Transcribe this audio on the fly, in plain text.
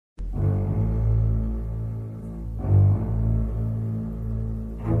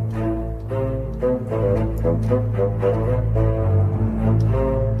It's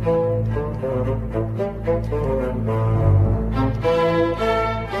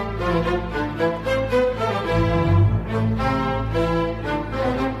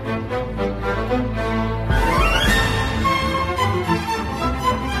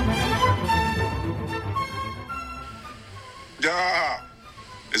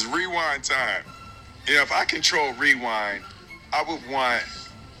rewind time. If I control rewind, I would want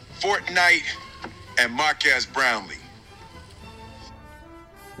Fortnite and Marquez Brownlee.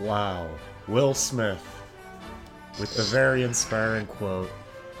 Wow. Will Smith with the very inspiring quote.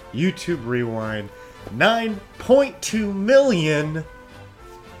 YouTube Rewind, 9.2 million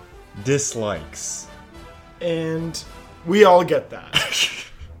dislikes. And we all get that.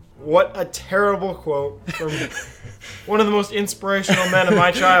 What a terrible quote from one of the most inspirational men of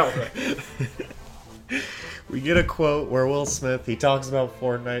my childhood. We get a quote where Will Smith, he talks about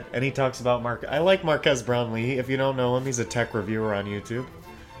Fortnite, and he talks about I like Marquez Brownlee. If you don't know him, he's a tech reviewer on YouTube.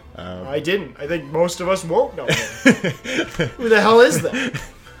 I didn't. I think most of us won't know him. Who the hell is that?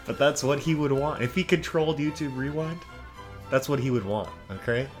 But that's what he would want. If he controlled YouTube Rewind, that's what he would want.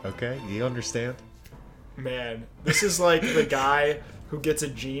 Okay? Okay? Do you understand? Man, this is like the guy who gets a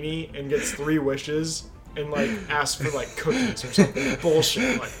genie and gets 3 wishes and, like, asks for, like, cookies or something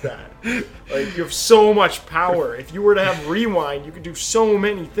bullshit like that. Like, you have so much power. If you were to have Rewind, you could do so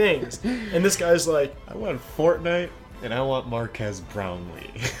many things. And this guy's like, I want Fortnite, and I want Marquez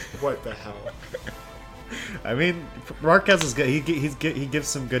Brownlee. What the hell? I mean, Marquez is good. He gives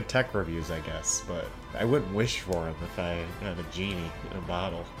some good tech reviews, I guess. But I wouldn't wish for him if I had a genie in a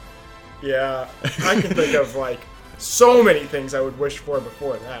bottle. Yeah, I can think of, like, so many things I would wish for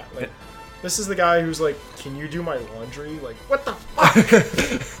before that. Like, this is the guy who's like, can you do my laundry? Like, what the fuck?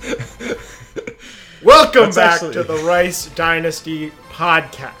 Welcome back to the Rice Dynasty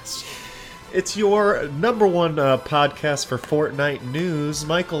podcast. It's your number one podcast for Fortnite news.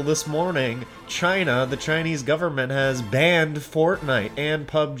 Michael, this morning, China, the Chinese government has banned Fortnite and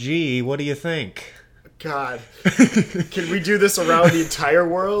PUBG. What do you think? God. Can we do this around the entire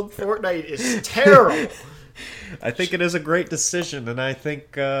world? Fortnite is terrible. I think it is a great decision, and I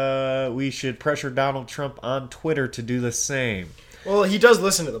think we should pressure Donald Trump on Twitter to do the same. Well, he does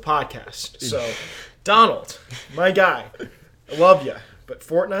listen to the podcast, so Donald, my guy, I love you, but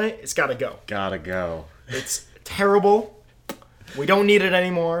Fortnite, it's gotta go. Gotta go. It's terrible. We don't need it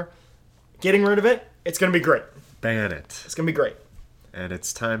anymore. Getting rid of it, it's gonna be great. Ban it. It's gonna be great. And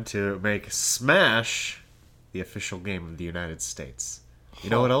it's time to make Smash the official game of the United States. You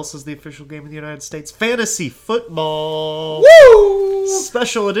know what else is the official game of the United States? Fantasy football! Woo!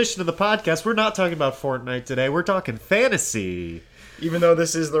 Special edition of the podcast. We're not talking about Fortnite today. We're talking fantasy. Even though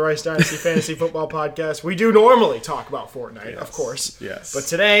this is the Rice Dynasty Fantasy Football Podcast, we do normally talk about Fortnite, of course. Yes. But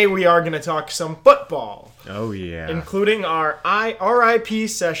today we are going to talk some football. Oh, yeah. Including our RIP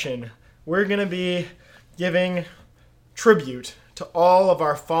session. We're going to be giving tribute to all of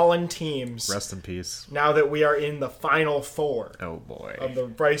our fallen teams. Rest in peace. Now that we are in the Final Four. Oh, boy. Of the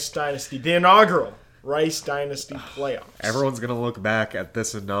Rice Dynasty, the inaugural Rice Dynasty playoffs. Everyone's going to look back at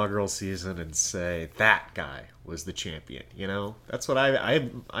this inaugural season and say, that guy was the champion. You know? That's what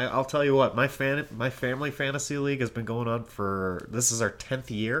I'll tell you what, my family fantasy league has been going on for, this is our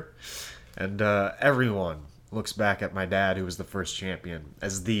 10th year. And everyone looks back at my dad, who was the first champion,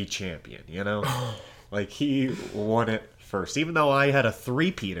 as the champion, you know? Like, he won it first, even though I had a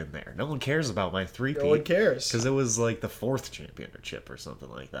three-peat in there. No one cares about my three-peat. No one cares. Because it was like the 4th championship or something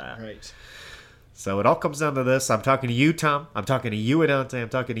like that. Right. So it all comes down to this. I'm talking to you, Tom. I'm talking to you, Adante. I'm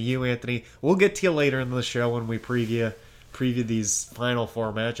talking to you, Anthony. We'll get to you later in the show when we preview these Final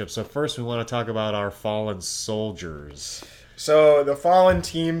Four matchups. So first we want to talk about our fallen soldiers. So the fallen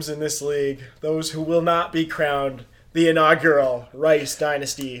teams in this league, those who will not be crowned the inaugural Rice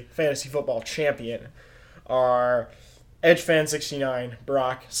Dynasty Fantasy Football Champion, are EdgeFan69,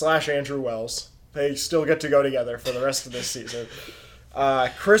 Brock, / Andrew Wells. They still get to go together for the rest of this season.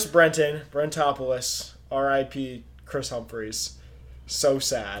 Chris Brentopoulos, R.I.P. Chris Humphreys. So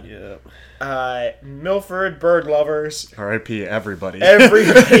sad. Yeah. Milford Bird Lovers. R.I.P. everybody.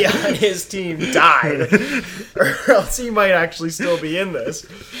 Everybody on his team died. Or else he might actually still be in this.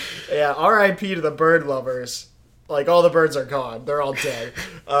 Yeah, R.I.P. to the Bird Lovers. Like, all the birds are gone. They're all dead.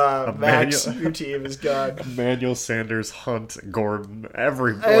 Max, your team is gone. Emmanuel Sanders, Hunt, Gordon,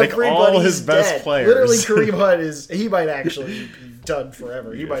 Everybody's all his best dead. players. Literally, Kareem Hunt he might actually be done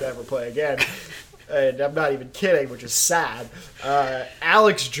forever. He might never play again. And I'm not even kidding, which is sad.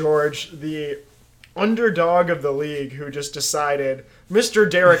 Alex George, the underdog of the league, who just decided, Mr.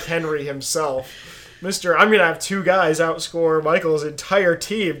 Derrick Henry himself, Mr. I'm going to have two guys outscore Michael's entire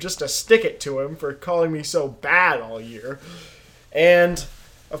team just to stick it to him for calling me so bad all year. And,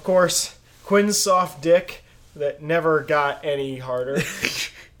 of course, Quinn's soft dick that never got any harder.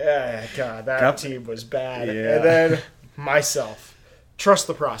 God, that team was bad. Yeah. And then myself. Trust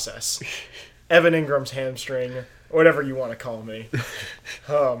the process. Evan Ingram's hamstring, whatever you want to call me.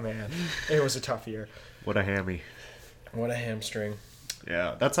 Oh, man. It was a tough year. What a hammy. What a hamstring.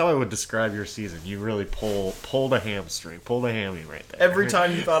 Yeah, that's how I would describe your season. You really pulled a hamstring, pulled a hammy right there. Every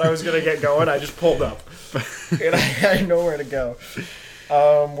time you thought I was going to get going, I just pulled up. And I had nowhere to go.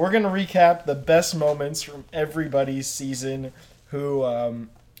 We're going to recap the best moments from everybody's season who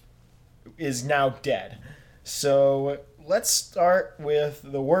is now dead. So let's start with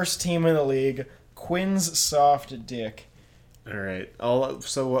the worst team in the league, Quinn's soft dick. All right.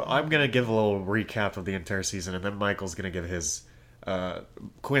 So I'm going to give a little recap of the entire season, and then Michael's going to give his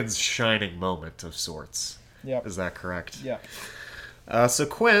Quinn's shining moment of sorts. Yep. Is that correct? Yeah. So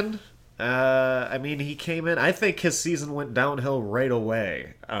Quinn, he came in. I think his season went downhill right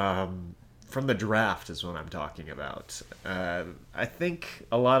away. From the draft is what I'm talking about. I think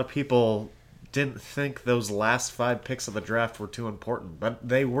a lot of people didn't think those last 5 picks of the draft were too important, but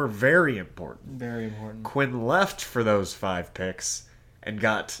they were very important. Very important. Quinn left for those 5 picks and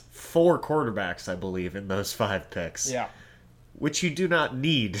got 4 quarterbacks, I believe, in those 5 picks. Yeah. Which you do not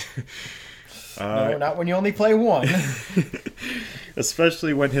need. No, not when you only play one.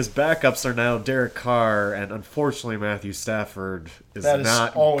 Especially when his backups are now Derek Carr, and unfortunately Matthew Stafford is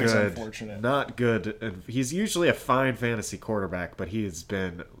not always good. Unfortunate. Not good. And he's usually a fine fantasy quarterback, but he has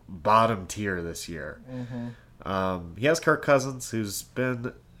been bottom tier this year. Mm-hmm. He has Kirk Cousins, who's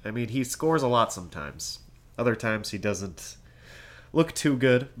been... he scores a lot sometimes. Other times he doesn't look too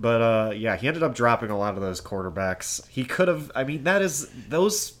good, but he ended up dropping a lot of those quarterbacks. He could have...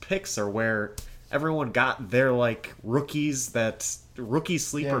 those picks are where everyone got their, rookie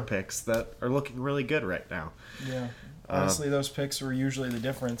sleeper picks that are looking really good right now. Yeah. Honestly, those picks were usually the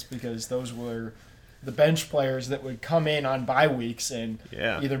difference because those were the bench players that would come in on bye weeks and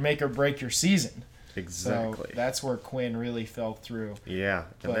either make or break your season. Exactly. So that's where Quinn really fell through. Yeah,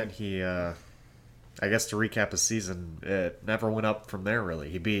 and then he... I guess to recap his season, it never went up from there, really.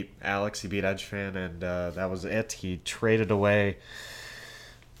 He beat Alex, he beat EdgeFan, and that was it. He traded away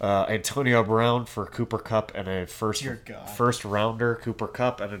Antonio Brown for Cooper Kupp and a first rounder. Cooper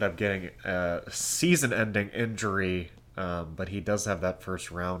Kupp ended up getting a season-ending injury, but he does have that first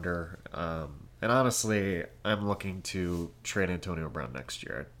rounder. And honestly, I'm looking to trade Antonio Brown next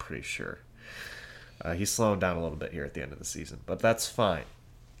year, I'm pretty sure. He's slowing down a little bit here at the end of the season, but that's fine.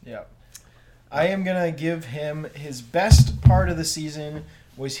 Yeah. I am going to give him his best part of the season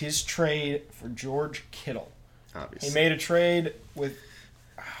was his trade for George Kittle. Obviously. He made a trade with...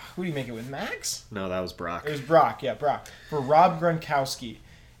 Who did he make it with? Max? No, that was Brock. It was Brock, Brock. For Rob Gronkowski.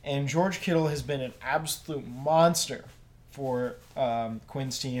 And George Kittle has been an absolute monster for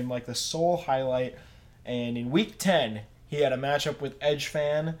Quinn's team, like the sole highlight. And in Week 10, he had a matchup with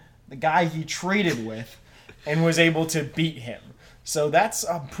EdgeFan, the guy he traded with, and was able to beat him. So that's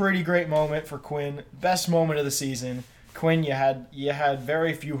a pretty great moment for Quinn. Best moment of the season. Quinn, you had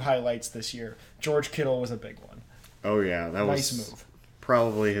very few highlights this year. George Kittle was a big one. Oh yeah, that was nice move.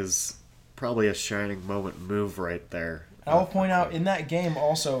 Probably a shining moment move right there. I will point out in that game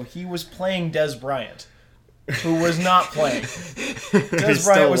also he was playing Des Bryant, who was not playing. Des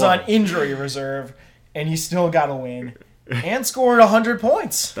Bryant was on injury reserve, and he still got a win. And scored 100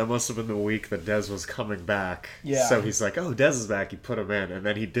 points. That must have been the week that Dez was coming back. Yeah. So he's like, oh, Dez is back. He put him in. And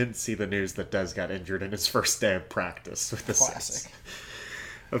then he didn't see the news that Dez got injured in his first day of practice with the Classic. Saints.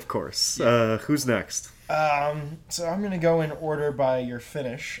 Of course. Yeah. Who's next? So I'm going to go in order by your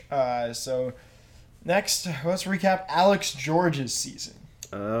finish. So next, let's recap Alex George's season.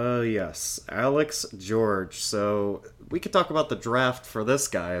 Yes. Alex George. So we could talk about the draft for this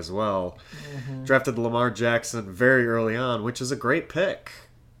guy as well. Mm-hmm. Drafted Lamar Jackson very early on, which is a great pick.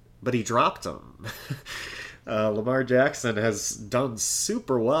 But he dropped him. Lamar Jackson has done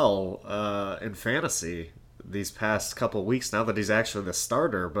super well in fantasy these past couple weeks now that he's actually the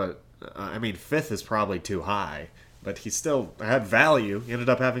starter. But, 5th is probably too high. But he still had value. He ended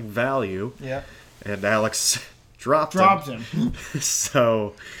up having value. Yeah. And Alex dropped him.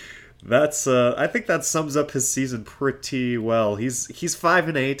 So that's I think that sums up his season pretty well. He's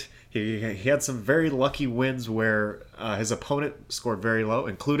 5-8. He had some very lucky wins where his opponent scored very low,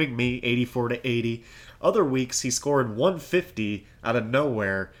 including me, 84-80. Other weeks he scored 150 out of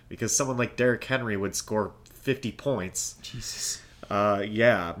nowhere because someone like Derrick Henry would score 50 points. Jesus.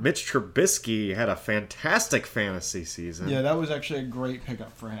 Yeah, Mitch Trubisky had a fantastic fantasy season. Yeah, that was actually a great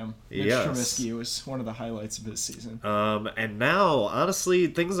pickup for him. Mitch Yes. Trubisky was one of the highlights of his season. And now, honestly,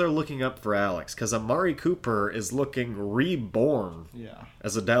 things are looking up for Alex because Amari Cooper is looking reborn Yeah.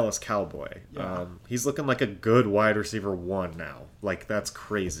 as a Dallas Cowboy. Yeah. He's looking like a good wide receiver 1 now. Like, that's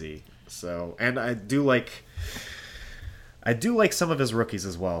crazy. So, and I do like some of his rookies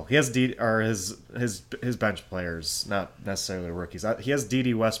as well. He has his bench players, not necessarily rookies. He has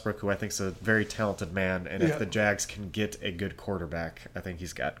D.D. Westbrook, who I think is a very talented man, and Yeah. if the Jags can get a good quarterback, I think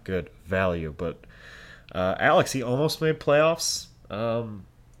he's got good value. But Alex, he almost made playoffs.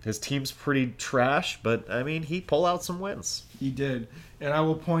 His team's pretty trash, but I mean, he pulled out some wins. He did. And I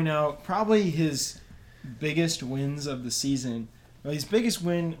will point out probably his biggest wins of the season. Well, his biggest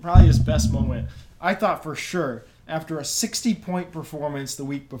win, probably his best moment. I thought for sure, after a 60-point performance the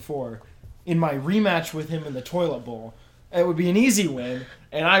week before, in my rematch with him in the Toilet Bowl, it would be an easy win,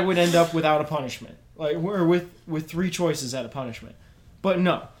 and I would end up without a punishment. Or with 3 choices at a punishment. But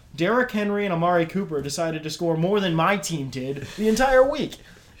no. Derrick Henry and Amari Cooper decided to score more than my team did the entire week.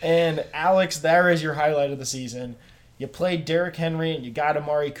 And Alex, there is your highlight of the season. You played Derrick Henry and you got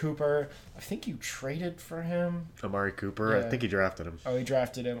Amari Cooper. I think you traded for him. Amari Cooper, Yeah. I think he drafted him. Oh, he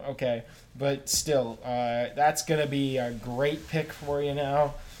drafted him. Okay. But still, that's going to be a great pick for you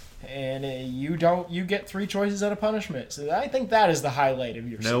now. And you get 3 choices at a punishment. So I think that is the highlight of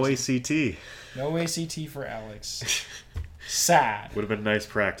your No season. ACT. No ACT for Alex. Sad. Would have been nice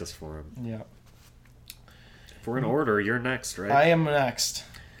practice for him. Yeah. If we're in order, you're next, right? I am next.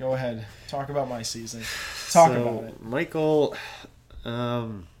 Go ahead. Talk about my season. Talk So, about it. Michael, I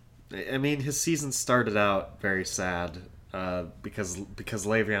mean, his season started out very sad because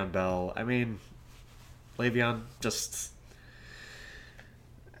Le'Veon Bell. I mean, Le'Veon just.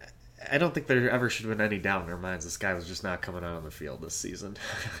 I don't think there ever should have been any doubt in our minds. This guy was just not coming out on the field this season,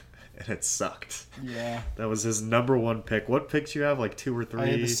 and it sucked. Yeah. That was his number 1 pick. What picks you have? Like 2 or 3? I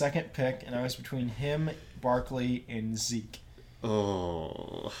had the second pick, and I was between him, Barkley, and Zeke.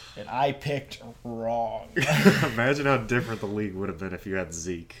 Oh. And I picked wrong. Imagine how different the league would have been if you had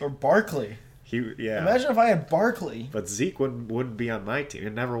Zeke. Or Barkley. Yeah. Imagine if I had Barkley. But Zeke wouldn't be on my team.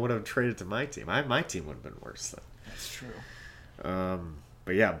 It never would have traded to my team. My team would have been worse then. That's true.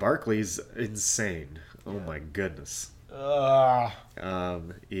 But yeah, Barkley's insane. Oh my goodness. Ugh.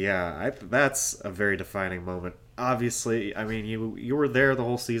 That's a very defining moment. Obviously, I mean, you were there the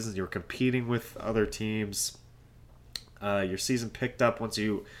whole season. You were competing with other teams. Your season picked up once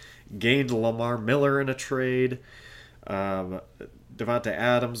you gained Lamar Miller in a trade. Devontae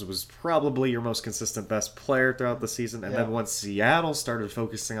Adams was probably your most consistent best player throughout the season. And Yeah. then once Seattle started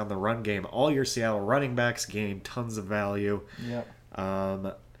focusing on the run game, all your Seattle running backs gained tons of value. Yep.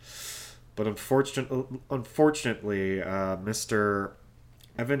 But unfortunately, Mr.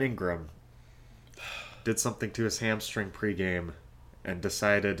 Evan Ingram did something to his hamstring pregame and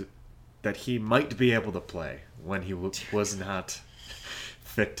decided that he might be able to play when he was not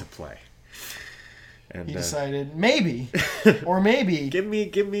fit to play. And He decided maybe, or maybe, give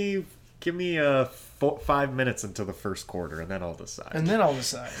me 5 minutes into the first quarter, and then I'll decide. and then I'll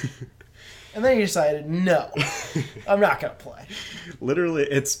decide. And then he decided, no, I'm not going to play.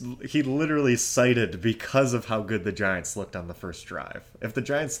 He literally cited because of how good the Giants looked on the first drive. If the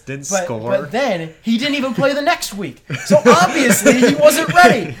Giants didn't score, But then he didn't even play the next week. So obviously he wasn't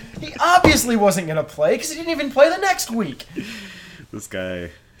ready. He obviously wasn't going to play because he didn't even play the next week. this guy,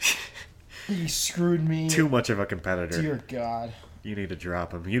 He screwed me. too much of a competitor. Dear God. You need to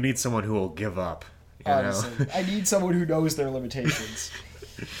drop him. You need someone who will give up. You Honestly, I need someone who knows their limitations.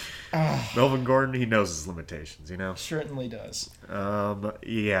 know? Melvin Gordon, he knows his limitations, you know? Certainly does.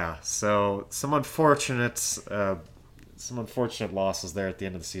 Yeah, so some unfortunate losses there at the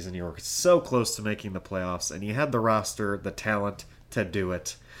end of the season. You were so close to making the playoffs, and you had the roster, the talent to do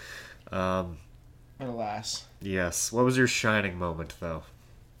it. But alas. Yes. What was your shining moment, though?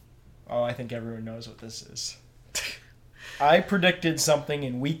 Oh, I think everyone knows what this is. I predicted something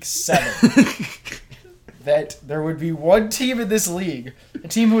in week 7 that there would be one team in this league, a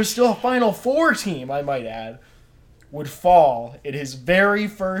team who is still a Final Four team, I might add, would fall in his very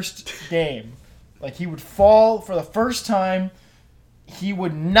first game. Like, he would fall for the first time. He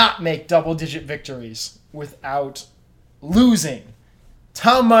would not make double-digit victories without losing.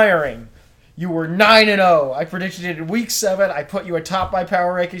 Tom Meyering, you were 9-0. I predicted it in week 7. I put you atop my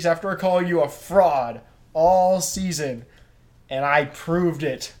power rankings after calling you a fraud all season. And I proved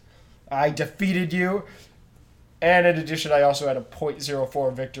it. I defeated you. And in addition, I also had a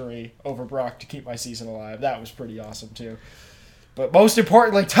 .04 victory over Brock to keep my season alive. That was pretty awesome, too. But most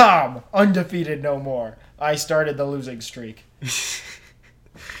importantly, Tom, undefeated no more. I started the losing streak.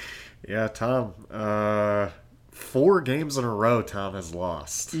 Yeah, Tom. 4 games in a row Tom has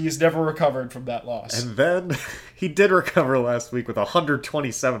lost. He's never recovered from that loss. And then he did recover last week with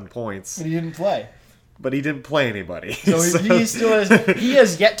 127 points. But he didn't play. But he didn't play anybody. So he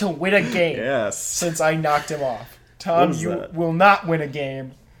has yet to win a game Yes. since I knocked him off. Tom, you that? will not win a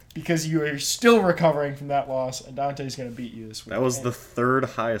game because you are still recovering from that loss, and Dante's going to beat you this week. That was the 3rd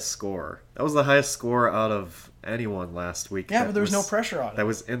highest score. That was the highest score out of anyone last week. Yeah, but there was no pressure on him. That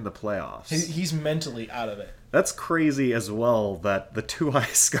was in the playoffs. He's mentally out of it. That's crazy as well that the 2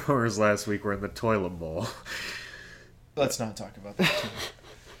 highest scorers last week were in the toilet bowl. Let's not talk about that too much.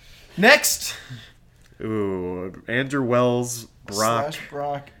 Next. Ooh, Andrew Wells, Brock.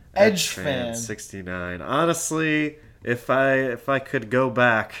 Edge fan. 69. Honestly, if I could go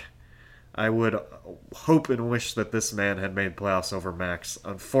back, I would hope and wish that this man had made playoffs over Max.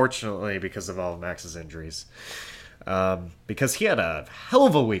 Unfortunately, because of all of Max's injuries. Because he had a hell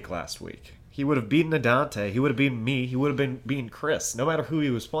of a week last week. He would have beaten Adante. He would have beaten me. He would have been beaten Chris. No matter who he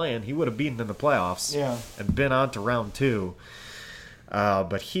was playing, he would have beaten in the playoffs. Yeah. And been on to round 2. So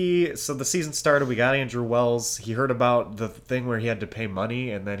the season started. We got Andrew Wells. He heard about the thing where he had to pay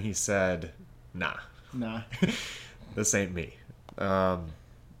money, and then he said, "Nah, this ain't me."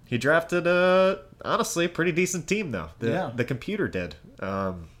 He drafted honestly, pretty decent team though. The computer did.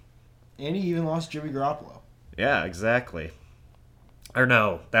 And he even lost Jimmy Garoppolo. Yeah, exactly. Or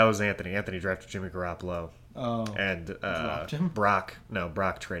no, that was Anthony. Anthony drafted Jimmy Garoppolo. Oh. And dropped him? Brock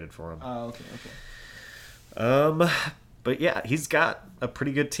traded for him. Oh, okay. But yeah, he's got a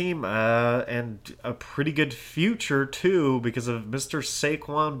pretty good team and a pretty good future too because of Mr.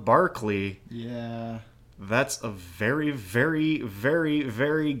 Saquon Barkley. Yeah. That's a very, very, very,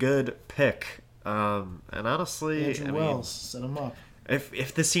 very good pick. And honestly, Andrew Wells set him up.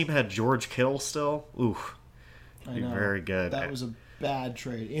 If this team had George Kittle still, I be know. very good. That was a bad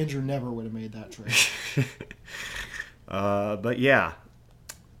trade. Andrew never would have made that trade. But yeah,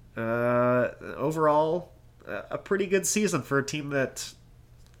 overall, a pretty good season for a team that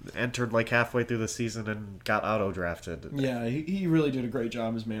entered like halfway through the season and got auto-drafted. Yeah, he really did a great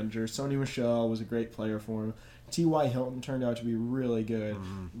job as manager. Sony Michel was a great player for him. T.Y. Hilton turned out to be really good.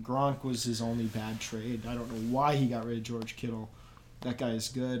 Mm-hmm. Gronk was his only bad trade. I don't know why he got rid of George Kittle. That guy is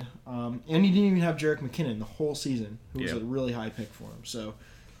good. And he didn't even have Jerick McKinnon the whole season, who was a really high pick for him. So,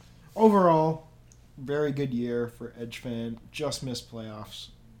 overall, very good year for Edge fan. Just missed playoffs.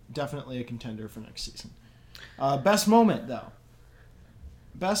 Definitely a contender for next season. Best moment, though.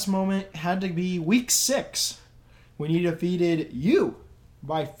 Best moment had to be Week 6 when he defeated you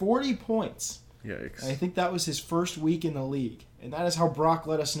by 40 points. Yikes. And I think that was his first week in the league. And that is how Brock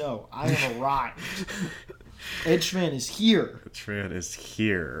let us know. I have arrived. Edgeman is here. Edgeman is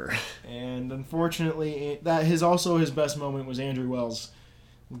here. And unfortunately, his best moment was Andrew Wells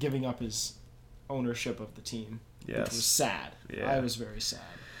giving up his ownership of the team. Yes. Which was sad. Yeah. I was very sad.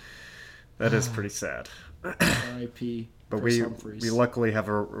 That is pretty sad. R.I.P. But Chris we Humphries. luckily have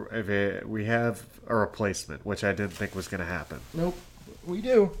a replacement, which I didn't think was going to happen. Nope. We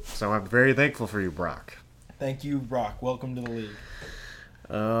do. So I'm very thankful for you, Brock. Thank you, Brock. Welcome to the league.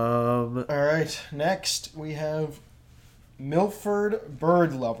 All right. Next, we have Milford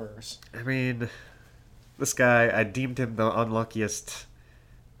Bird Lovers. I mean, this guy, I deemed him the unluckiest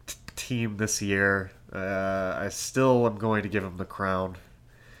team this year. I still am going to give him the crown.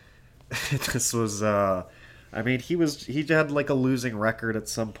 This was, he had like a losing record at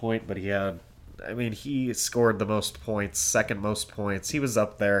some point, but he scored the most points, second most points. He was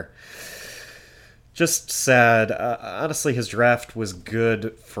up there. Just sad. Honestly, his draft was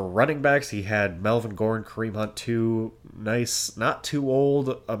good for running backs. He had Melvin Gordon, Kareem Hunt, two nice, not too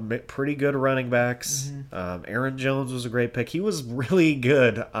old, pretty good running backs. Mm-hmm. Aaron Jones was a great pick. He was really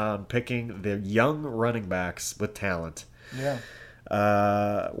good on picking the young running backs with talent. Yeah.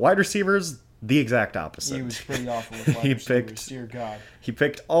 Wide receivers, the exact opposite. He was pretty awful with wide receivers. Dear God. He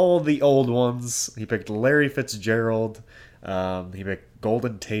picked all the old ones. He picked Larry Fitzgerald. He picked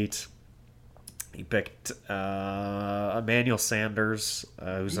Golden Tate. He picked Emmanuel Sanders.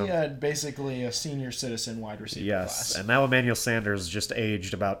 He had basically a senior citizen wide receiver class. And now Emmanuel Sanders just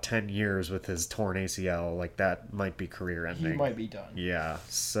aged about 10 years with his torn ACL. Like, that might be career ending. He might be done. Yeah,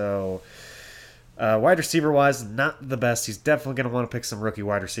 so wide receiver-wise, not the best. He's definitely going to want to pick some rookie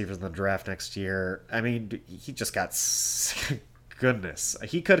wide receivers in the draft next year. I mean, he just got... Goodness.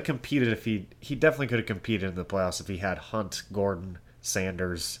 He could have competed he definitely could have competed in the playoffs if he had Hunt, Gordon,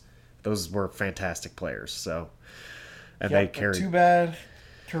 Sanders... Those were fantastic players. So, and they carried. Too bad,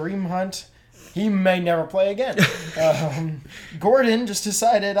 Kareem Hunt He may never play again. Gordon just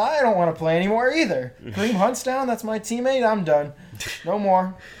decided, I don't want to play anymore either. Kareem Hunt's down. That's my teammate. I'm done. No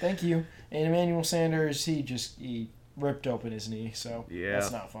more. Thank you. And Emmanuel Sanders, he ripped open his knee, so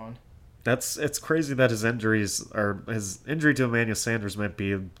that's not fun. It's crazy that his injury to Emmanuel Sanders might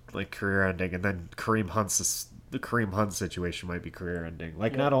be like career ending, and then the Kareem Hunt situation might be career ending.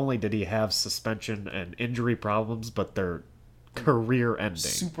 Like, not only did he have suspension and injury problems, but they're career ending.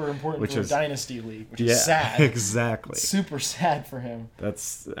 Super important for a dynasty league, which is sad. Exactly. It's super sad for him.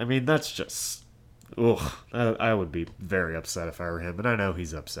 That's just, I would be very upset if I were him, and I know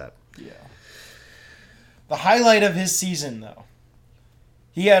he's upset. Yeah. The highlight of his season, though.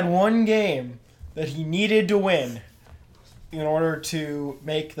 He had one game that he needed to win in order to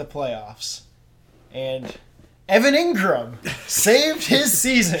make the playoffs. And Evan Ingram saved his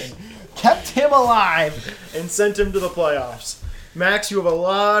season, kept him alive, and sent him to the playoffs. Max, you have a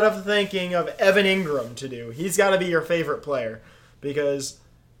lot of thanking of Evan Ingram to do. He's got to be your favorite player, because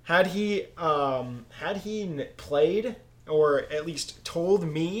had he played, or at least told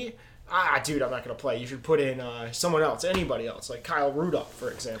me, dude, I'm not going to play, you should put in someone else, anybody else, like Kyle Rudolph, for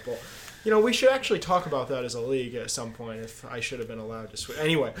example. You know, we should actually talk about that as a league at some point, if I should have been allowed to switch.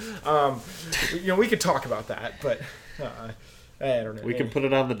 Anyway, we could talk about that, but I don't know. We can put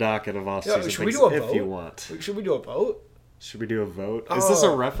it on the docket of off-season should we do a vote? If you want. Should we do a vote? Should we do a vote? Is this a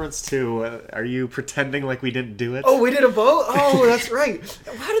reference to, are you pretending like we didn't do it? Oh, we did a vote? Oh, that's right.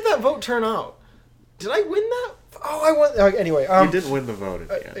 How did that vote turn out? Did I win that? Oh, I won. Anyway. You didn't win the vote at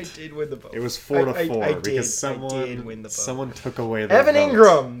the end. I did win the vote. It was 4-4 because I did win the vote. Someone took away the Evan vote.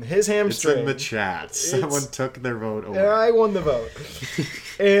 Ingram, his hamstring. It's in the chat. Someone took their vote away. And I won the vote.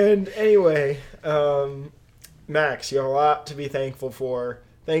 And anyway, Max, you have a lot to be thankful for.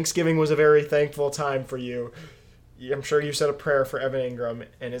 Thanksgiving was a very thankful time for you. I'm sure you said a prayer for Evan Ingram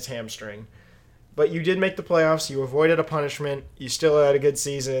and his hamstring. But you did make the playoffs. You avoided a punishment. You still had a good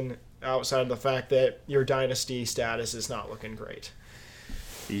season, outside of the fact that your dynasty status is not looking great.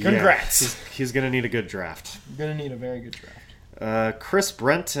 Yeah, congrats. He's going to need a good draft. You're going to need a very good draft. Chris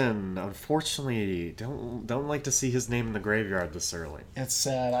Brenton, unfortunately, don't like to see his name in the graveyard this early. It's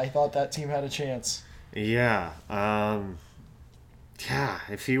sad. I thought that team had a chance. Yeah.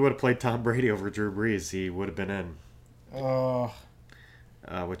 If he would have played Tom Brady over Drew Brees, he would have been in.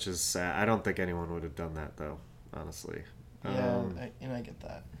 Which is sad. I don't think anyone would have done that, though, honestly. Yeah, I get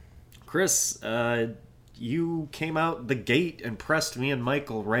that. Chris, you came out the gate and pressed me and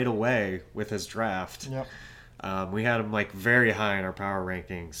Michael right away with his draft. Yep. We had him very high in our power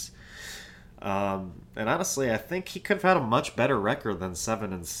rankings. And honestly, I think he could have had a much better record than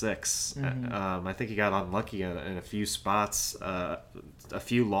 7-6. Mm-hmm. I think he got unlucky in a few spots. A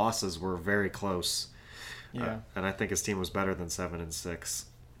few losses were very close. Yeah. And I think his team was better than 7-6.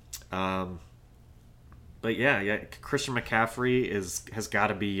 But yeah, Christian McCaffrey has got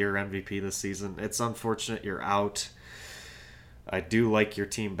to be your MVP this season. It's unfortunate you're out. I do like your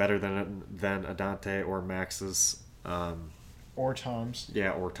team better than Adante or Max's. Or Tom's.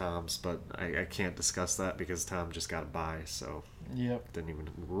 Yeah, or Tom's, but I can't discuss that because Tom just got a bye, so didn't even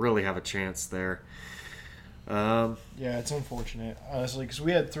really have a chance there. Yeah, it's unfortunate, honestly, because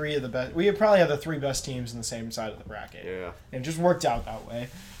we had three of the best. We probably had the three best teams in the same side of the bracket. Yeah, and it just worked out that way.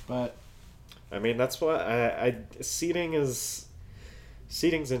 But I mean, that's why seeding's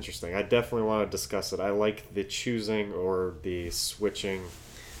interesting. I definitely want to discuss it. I like the choosing or the switching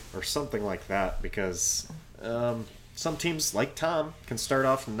or something like that because some teams like Tom can start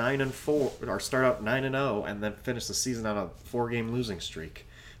off 9-4 or start out 9-0 and then finish the season on a 4-game losing streak.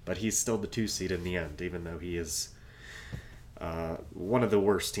 But he's still the 2 seed in the end, even though he is one of the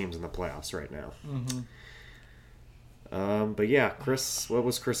worst teams in the playoffs right now. Mm-hmm. But yeah, Chris, what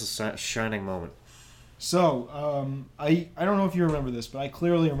was Chris's shining moment? So, I don't know if you remember this, but I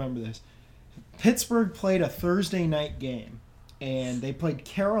clearly remember this. Pittsburgh played a Thursday night game, and they played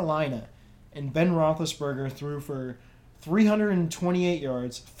Carolina, and Ben Roethlisberger threw for 328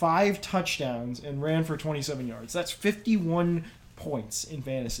 yards, 5 touchdowns, and ran for 27 yards. That's 51 points in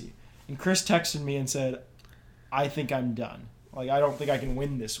fantasy. And Chris texted me and said, I think I'm done. Like, I don't think I can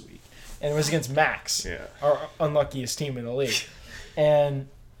win this week. And it was against Max, our unluckiest team in the league. And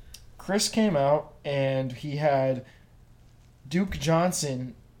Chris came out, and he had David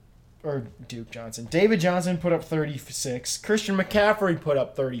Johnson put up 36, Christian McCaffrey put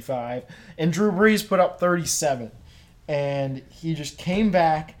up 35, and Drew Brees put up 37. And he just came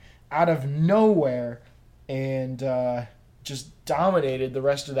back out of nowhere and just dominated the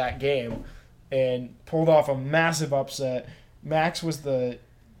rest of that game and pulled off a massive upset. Max was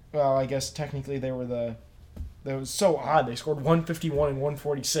I guess technically they were the That was so odd. They scored 151 and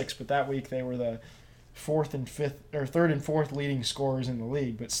 146, but that week they were the third and fourth leading scorers in the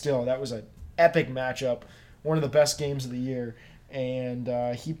league. But still, that was an epic matchup, one of the best games of the year,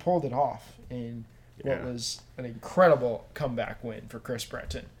 and he pulled it off in what was an incredible comeback win for Chris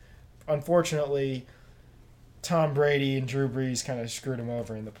Breton. Unfortunately, Tom Brady and Drew Brees kind of screwed him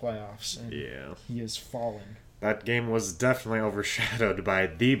over in the playoffs, and he has fallen. That game was definitely overshadowed by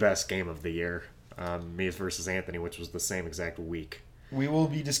the best game of the year, me versus Anthony, which was the same exact week. We will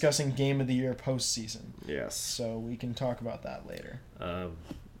be discussing Game of the Year postseason. Yes. So we can talk about that later.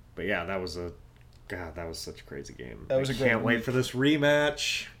 But yeah, that was such a crazy game. That was a great Can't wait for this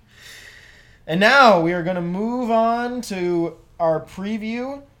rematch. And now we are going to move on to our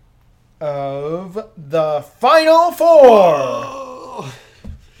preview of the Final Four. Oh.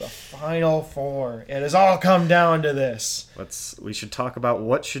 The Final Four. It has all come down to this. We should talk about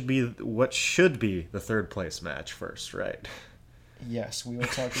what should be the third place match first, right? Yes, we will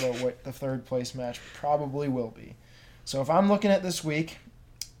talk about what the third place match probably will be. So if I'm looking at this week,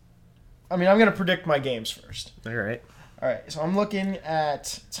 I'm going to predict my games first. All right. So I'm looking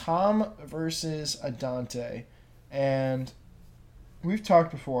at Tom versus Adante, and we've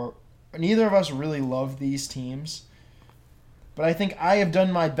talked before. Neither of us really love these teams, but I think I have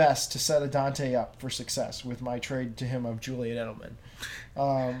done my best to set Adante up for success with my trade to him of Julian Edelman.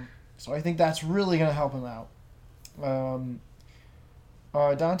 So I think that's really going to help him out.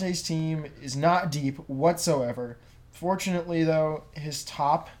 Dante's team is not deep whatsoever. Fortunately, though, his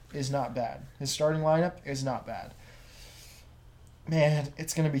top is not bad. His starting lineup is not bad. Man,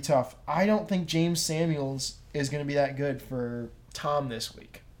 it's going to be tough. I don't think James Samuels is going to be that good for Tom this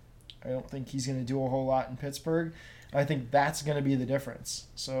week. I don't think he's going to do a whole lot in Pittsburgh. I think that's going to be the difference.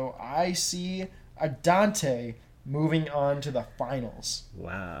 So I see Adante moving on to the finals.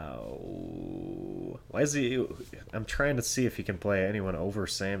 Wow. Why is he... I'm trying to see if he can play anyone over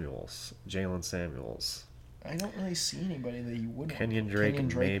Jalen Samuels. I don't really see anybody that he wouldn't. Kenyon Drake,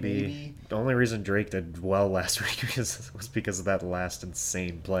 maybe. The only reason Drake did well last week was because of that last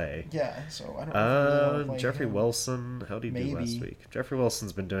insane play. Yeah, so I don't know. If really Jeffrey Wilson, how did he do last week? Jeffrey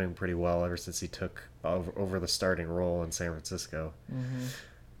Wilson's been doing pretty well ever since he took over the starting role in San Francisco. Mm-hmm.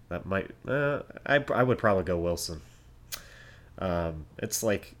 That might... I would probably go Wilson. It's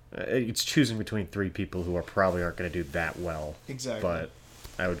like... It's choosing between three people who probably aren't going to do that well. Exactly. But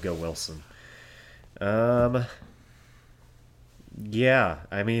I would go Wilson. Yeah,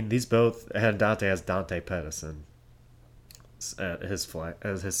 I mean, these both... Dante has Dante Pedersen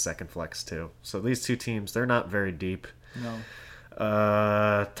as his second flex, too. So these two teams, they're not very deep. No.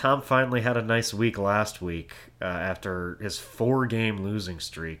 Tom finally had a nice week last week after his 4-game losing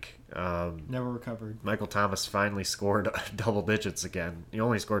streak. Never recovered. Michael Thomas finally scored double digits again. He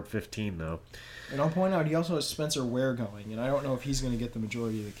only scored 15, though. And I'll point out, he also has Spencer Ware going, and I don't know if he's going to get the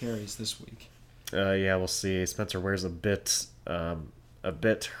majority of the carries this week. Yeah, we'll see. Spencer Ware's a bit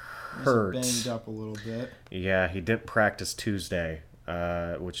hurt. He's banged up a little bit. Yeah, he didn't practice Tuesday,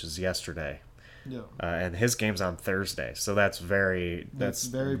 which is yesterday. Yeah. And his game's on Thursday, so that's very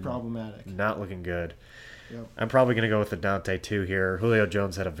problematic. Not looking good. Yep. I'm probably going to go with the Dante 2 here. Julio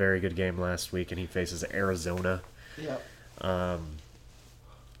Jones had a very good game last week, and he faces Arizona. Yep.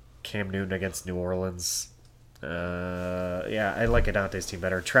 Cam Newton against New Orleans. Yeah, I like Adante's team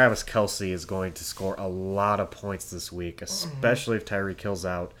better. Travis Kelce is going to score a lot of points this week, especially if Tyreek Hill's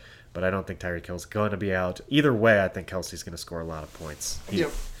out. But I don't think Tyreek Hill's going to be out. Either way, I think Kelce's going to score a lot of points.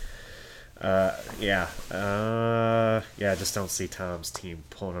 Yep. Yeah, I just don't see Tom's team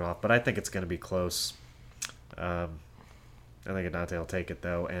pulling it off. But I think it's going to be close. I think Adante will take it,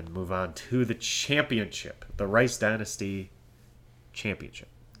 though, and move on to the championship. The Rice Dynasty championship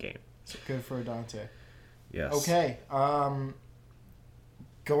game. So good for Adante. Yes. Okay.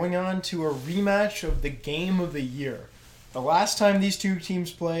 Going on to a rematch of the Game of the Year. The last time these two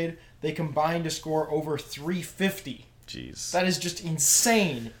teams played, they combined to score over 350. Jeez. That is just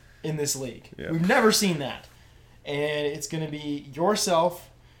insane in this league. Yep. We've never seen that. And it's going to be yourself,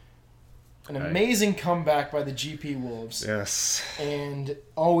 an amazing comeback by the GP Wolves. Yes. And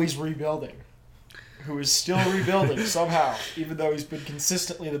always rebuilding. Who is still rebuilding somehow, even though he's been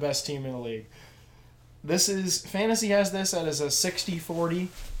consistently the best team in the league. Fantasy has this as a 60-40.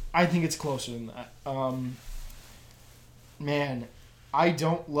 I think it's closer than that. Man, I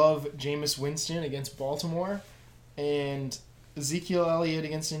don't love Jameis Winston against Baltimore, and Ezekiel Elliott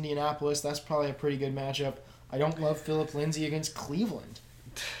against Indianapolis. That's probably a pretty good matchup. I don't love Phillip Lindsay against Cleveland.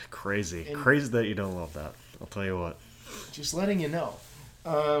 Crazy that you don't love that. I'll tell you what. Just letting you know.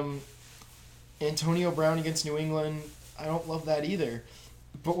 Antonio Brown against New England. I don't love that either.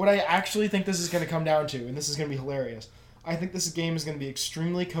 But what I actually think this is going to come down to, and this is going to be hilarious, I think this game is going to be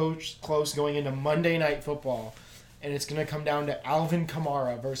extremely close going into Monday Night Football, and it's going to come down to Alvin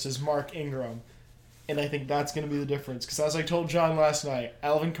Kamara versus Mark Ingram. And I think that's going to be the difference. Because as I told John last night,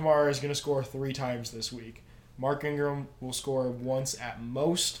 Alvin Kamara is going to score 3 times this week. Mark Ingram will score once at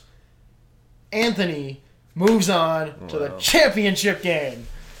most. Anthony moves on to the championship game.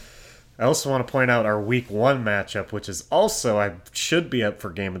 I also want to point out our week 1 matchup, which is also, I should be up for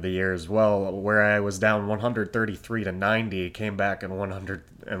game of the year as well, where I was down 133-90, came back and won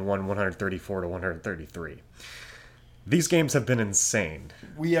 134-133. These games have been insane.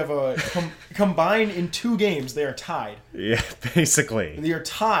 We have combined in 2 games, they are tied. Yeah, basically. They are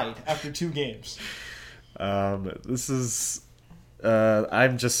tied after 2 games. This is...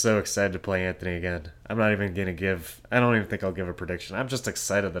 I'm just so excited to play Anthony again. I'm not even going to give... I don't even think I'll give a prediction. I'm just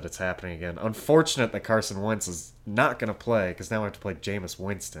excited that it's happening again. Unfortunate that Carson Wentz is not going to play, because now I have to play Jameis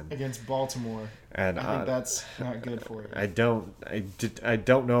Winston. Against Baltimore. And I think that's not good for you. I don't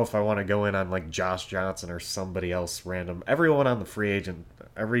know if I want to go in on like Josh Johnson or somebody else random. Every free agent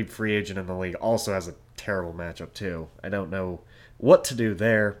in the league also has a terrible matchup too. I don't know what to do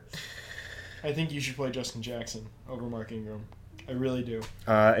there. I think you should play Justin Jackson over Mark Ingram. I really do.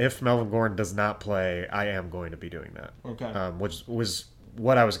 If Melvin Gordon does not play, I am going to be doing that. Okay. Which was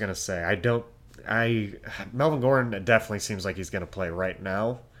what I was going to say. Melvin Gordon definitely seems like he's going to play right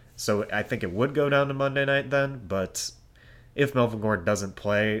now. So I think it would go down to Monday night then. But if Melvin Gordon doesn't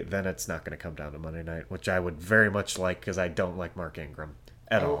play, then it's not going to come down to Monday night, which I would very much like because I don't like Mark Ingram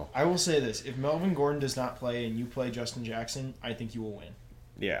at all. I will say this. If Melvin Gordon does not play and you play Justin Jackson, I think you will win.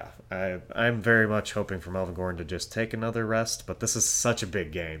 Yeah, I'm very much hoping for Melvin Gordon to just take another rest, but this is such a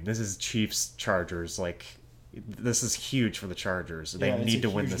big game. This is Chiefs-Chargers. This is huge for the Chargers. They need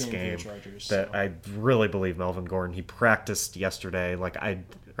to win this game. I really believe Melvin Gordon. He practiced yesterday.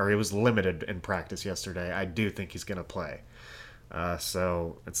 He was limited in practice yesterday. I do think he's going to play.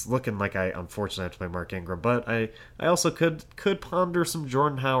 So it's looking like I unfortunately have to play Mark Ingram, but I also could ponder some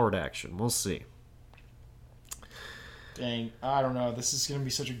Jordan Howard action. We'll see. Dang, I don't know. This is going to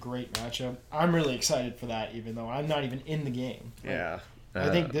be such a great matchup. I'm really excited for that, even though I'm not even in the game. Yeah. I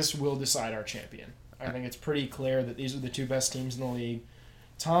think this will decide our champion. I think it's pretty clear that these are the 2 best teams in the league.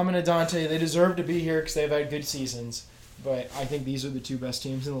 Tom and Adante, they deserve to be here because they've had good seasons. But I think these are the 2 best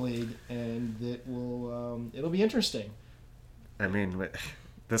teams in the league, and it'll be interesting. I mean,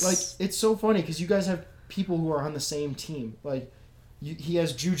 it's so funny because you guys have people who are on the same team. He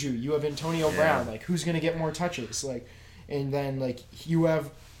has Juju, you have Antonio Brown. Who's going to get more touches? And then, you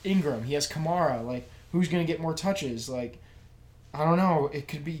have Ingram. He has Kamara. Who's going to get more touches? I don't know. It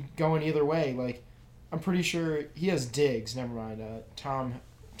could be going either way. I'm pretty sure he has Diggs. Never mind. Tom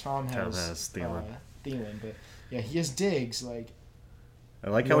has Thielen. But, yeah, he has Diggs. I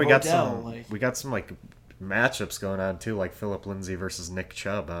like how we got some matchups going on, too, like Philip Lindsay versus Nick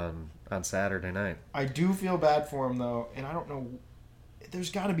Chubb on Saturday night. I do feel bad for him, though, and I don't know. There's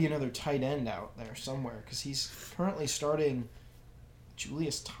got to be another tight end out there somewhere because he's currently starting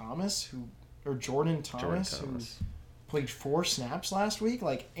Jordan Thomas, who played 4 snaps last week.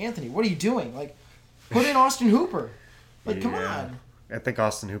 Anthony, what are you doing? Put in Austin Hooper. Come on. I think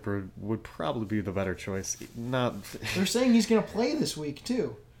Austin Hooper would probably be the better choice. They're saying he's going to play this week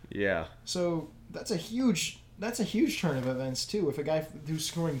too. Yeah. So that's a huge turn of events too. If a guy who's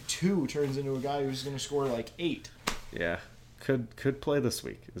scoring 2 turns into a guy who's going to score 8. Yeah. Could play this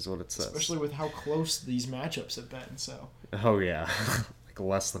week is what it says. Especially with how close these matchups have been. So. Oh yeah,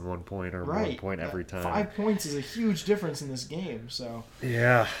 less than 1 point or 1 point every time. 5 points is a huge difference in this game. So.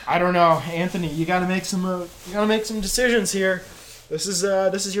 Yeah. I don't know, Anthony. You got to make some decisions here. This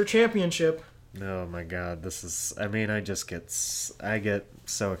is your championship. Oh my God, this is. I mean, I get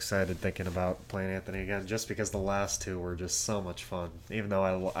so excited thinking about playing Anthony again, just because the last 2 were just so much fun. Even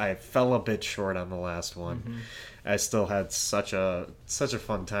though I fell a bit short on the last one. Mm-hmm. I still had such a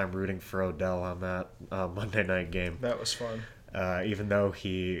fun time rooting for Odell on that Monday night game. That was fun. Even though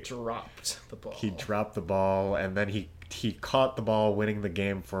he dropped the ball. He dropped the ball, and then he caught the ball, winning the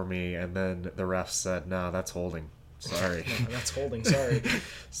game for me, and then the ref said, "No, that's holding. Sorry." No, that's holding. Sorry.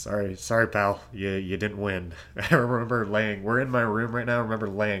 sorry, pal. You didn't win. I remember we're in my room right now. I remember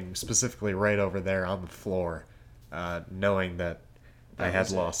laying specifically right over there on the floor, knowing that I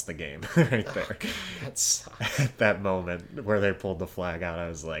had lost the game right there. That sucks. At that moment where they pulled the flag out, I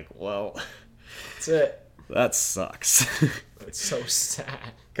was like, well, that's it. That sucks. It's so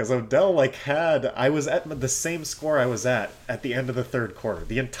sad. Because Odell, I was at the same score I was at the end of the third quarter.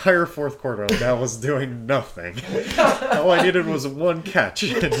 The entire fourth quarter, Odell was doing nothing. All I needed was one catch.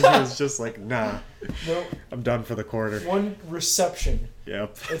 And he was just like, nah, Nope. I'm done for the quarter. One reception.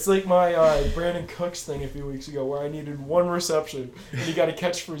 Yep. It's like my Brandon Cooks thing a few weeks ago where I needed one reception and he got a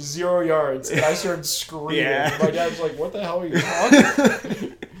catch for 0 yards and I started screaming. Yeah. My dad was like, what the hell are you talking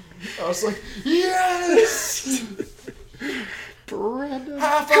about? I was like, yes! Brandon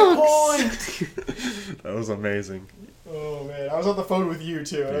Half a Cooks. point! That was amazing. Oh man, I was on the phone with you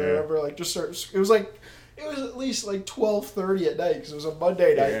too, and I Yeah. remember it was at least 12:30 at night because it was a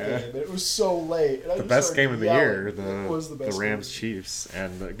Monday night Yeah. game, and it was so late. And I The just best started game of the yelling. year, It was the best the Rams Chiefs,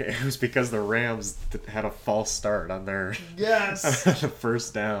 and it was because the Rams had a false start on their game. Yes. the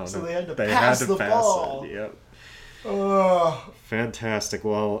first down. So they had to pass the ball. it. Yep. Oh, Fantastic.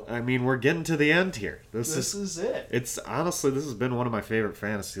 Well, I mean, we're getting to the end here. This is it. It's honestly, this has been one of my favorite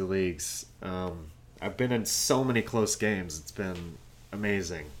fantasy leagues. I've been in so many close games. It's been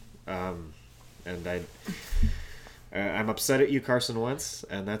amazing. And I'm upset at you, Carson Wentz,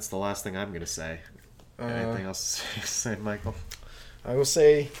 and that's the last thing I'm going to say. Anything else to say, Michael? I will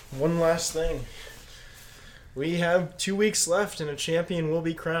say one last thing. We have 2 weeks left, and a champion will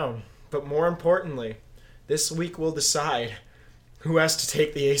be crowned. But more importantly, this week will decide who has to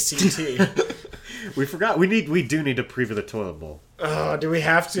take the ACT. We forgot. We do need to preview the toilet bowl. Oh, do we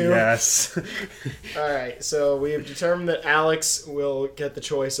have to? Yes. All right, so we have determined that Alex will get the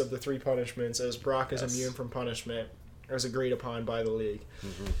choice of the 3 punishments, as Brock is immune from punishment, as agreed upon by the league.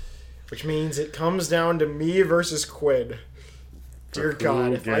 Mm-hmm. Which means it comes down to me versus Quinn. Dear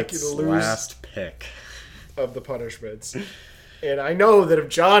God, if I could lose last pick of the punishments. And I know that if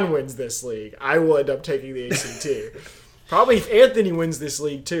John wins this league, I will end up taking the ACT. Probably if Anthony wins this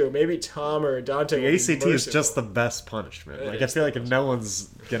league too. Maybe Tom or Dante. The will be ACT is merciful. just the best punishment. It I is feel like no one's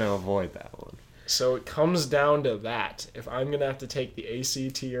gonna avoid that one. So it comes down to that. If I'm going to have to take the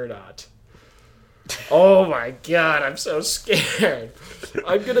ACT or not. Oh my God, I'm so scared.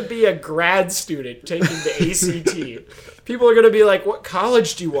 I'm going to be a grad student taking the ACT. People are going to be like, what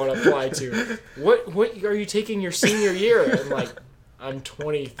college do you want to apply to? What are you taking your senior year? I'm like, I'm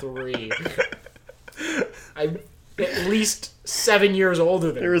 23. I'm at least 7 years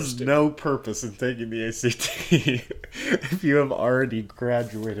older than There most is of you. no purpose in taking the ACT if you have already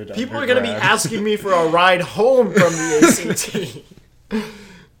graduated. People are going to be asking me for a ride home from the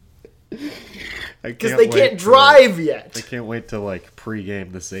ACT. Because they can't drive yet. They can't wait to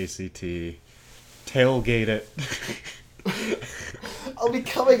pregame this ACT, tailgate it. I'll be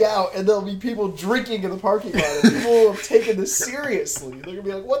coming out and there'll be people drinking in the parking lot and people will have taken this seriously. They're going to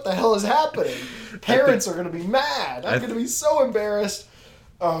be like, what the hell is happening? Parents are going to be mad. I'm going to be so embarrassed.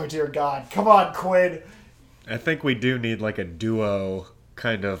 Oh, dear God. Come on, Quinn. I think we do need a duo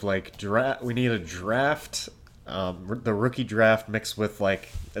kind of draft. We need a draft, the rookie draft mixed with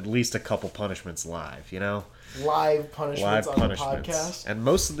at least a couple punishments live, Live punishments on the podcast. And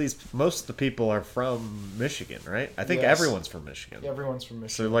most of the people are from Michigan, right? I think Yes. everyone's from Michigan. Everyone's from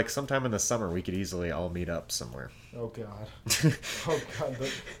Michigan. So sometime in the summer we could easily all meet up somewhere. Oh, God. Oh, God.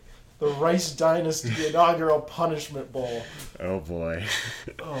 The Rice Dynasty inaugural punishment bowl. Oh boy.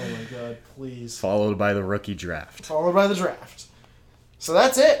 Oh, my God. Please. Followed by the rookie draft. Followed by the draft. So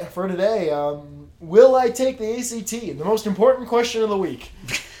that's it for today. Will I take the ACT? The most important question of the week.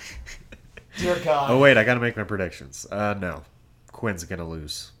 Dear God. Oh wait, I gotta make my predictions. No. Quinn's gonna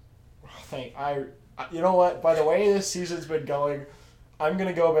lose. You know what? By the way this season's been going, I'm going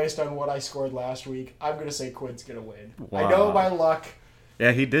to go based on what I scored last week. I'm going to say Quinn's going to win. Wow. I know my luck.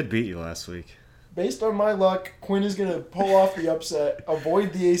 Yeah, he did beat you last week. Based on my luck, Quinn is going to pull off the upset,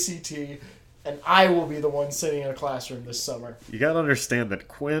 avoid the ACT, and I will be the one sitting in a classroom this summer. You gotta understand that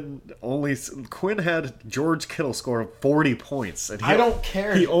Quinn had George Kittle score 40 points, and I don't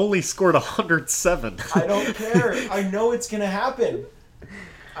care. He only scored 107. I don't care. I know it's going to happen.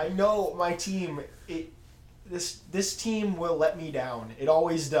 I know my team. This team will let me down. It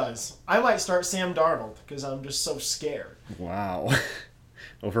always does. I might start Sam Darnold because I'm just so scared. Wow.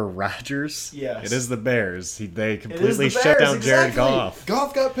 Over Rodgers? Yes. It is the Bears. They It is completely the shut Bears, down Jared exactly. Goff.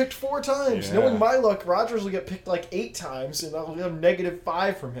 Goff got picked 4 times. Yeah. Knowing my luck, Rodgers will get picked 8 times, and I'll have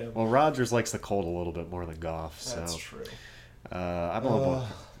 -5 from him. Well, Rodgers likes the cold a little bit more than Goff, so That's true. I'm a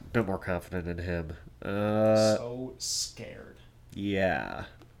bit more confident in him. So scared. Yeah.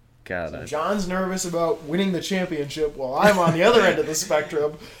 God, John's nervous about winning the championship while I'm on the other end of the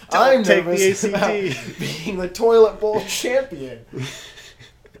spectrum. Don't I'm take nervous the ACT. about being the toilet bowl champion.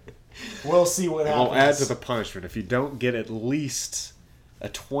 We'll see what happens. I'll add to the punishment. If you don't get at least a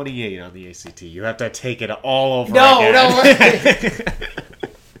 28 on the ACT. You have to take it all over No, again. no way.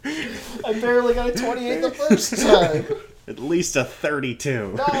 I barely got a 28 the first time. At least a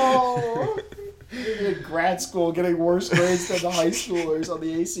 32. No. You're in grad school getting worse grades than the high schoolers on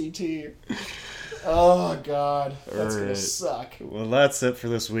the ACT. Oh, God. That's going to suck. Well, that's it for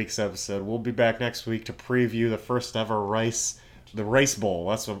this week's episode. We'll be back next week to preview the first ever the Rice Bowl.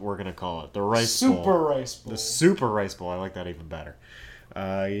 That's what we're going to call it. The Rice Bowl. Super Rice Bowl. The Super Rice Bowl. I like that even better.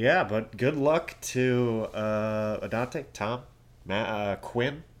 Yeah, but good luck to Adante, Tom, Matt,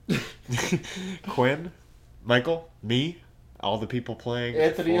 Quinn, Quinn, Michael, me, all the people playing.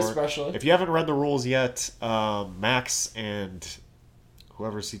 Anthony especially. If you haven't read the rules yet, Max and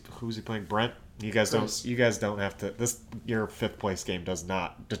who's he playing? Brent. You guys don't have to. Your fifth place game does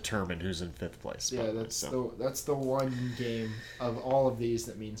not determine who's in fifth place. Yeah, that's the one game of all of these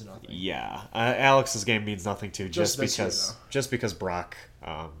that means nothing. Yeah, Alex's game means nothing too, just because Brock,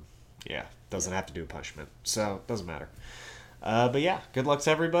 doesn't have to do a punishment, so it doesn't matter. But yeah, good luck to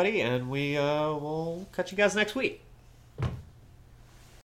everybody, and we will catch you guys next week.